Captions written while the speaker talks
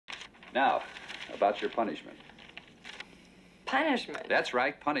Now, about your punishment. Punishment? That's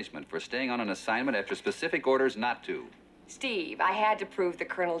right, punishment for staying on an assignment after specific orders not to. Steve, I had to prove that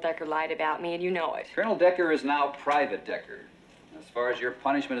Colonel Decker lied about me, and you know it. Colonel Decker is now Private Decker. As far as your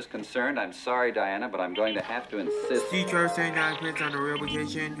punishment is concerned, I'm sorry, Diana, but I'm going to have to insist. Steve tries saying that plans on a real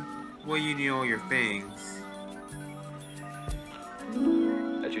vacation. Well, you need all your things.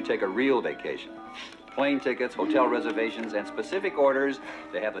 That you take a real vacation. Plane tickets, hotel reservations, and specific orders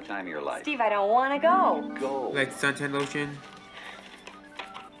to have the time of your life. Steve, I don't want to go. Go. Like suntan lotion?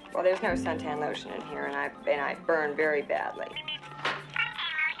 Well, there's no suntan lotion in here, and I burn very badly.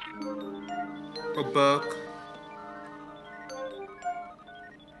 A book?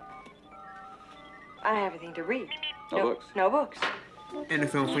 I don't have anything to read. No books? No books. And a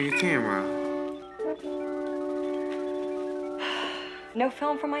film for your camera? No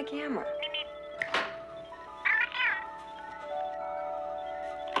film for my camera.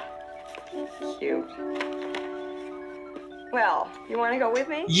 Cute. Well, you want to go with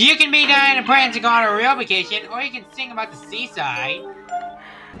me? You can be Diana Prince and go on a real vacation, or you can sing about the seaside.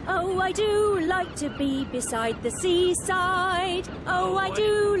 Oh, I do like to be beside the seaside. Oh, I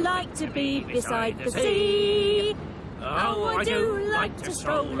do like to be beside the sea. Oh, I do like to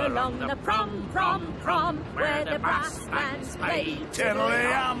stroll along the prom, where the brass bands play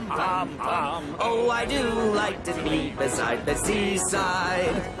tiddly-um-pom-pom. Oh, I do like to be beside the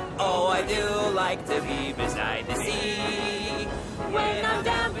seaside. Oh, I do like to be beside the sea. When I'm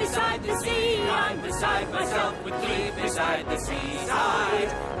down beside the sea, I'm beside myself with glee, beside the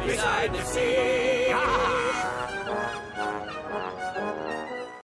seaside, beside the sea.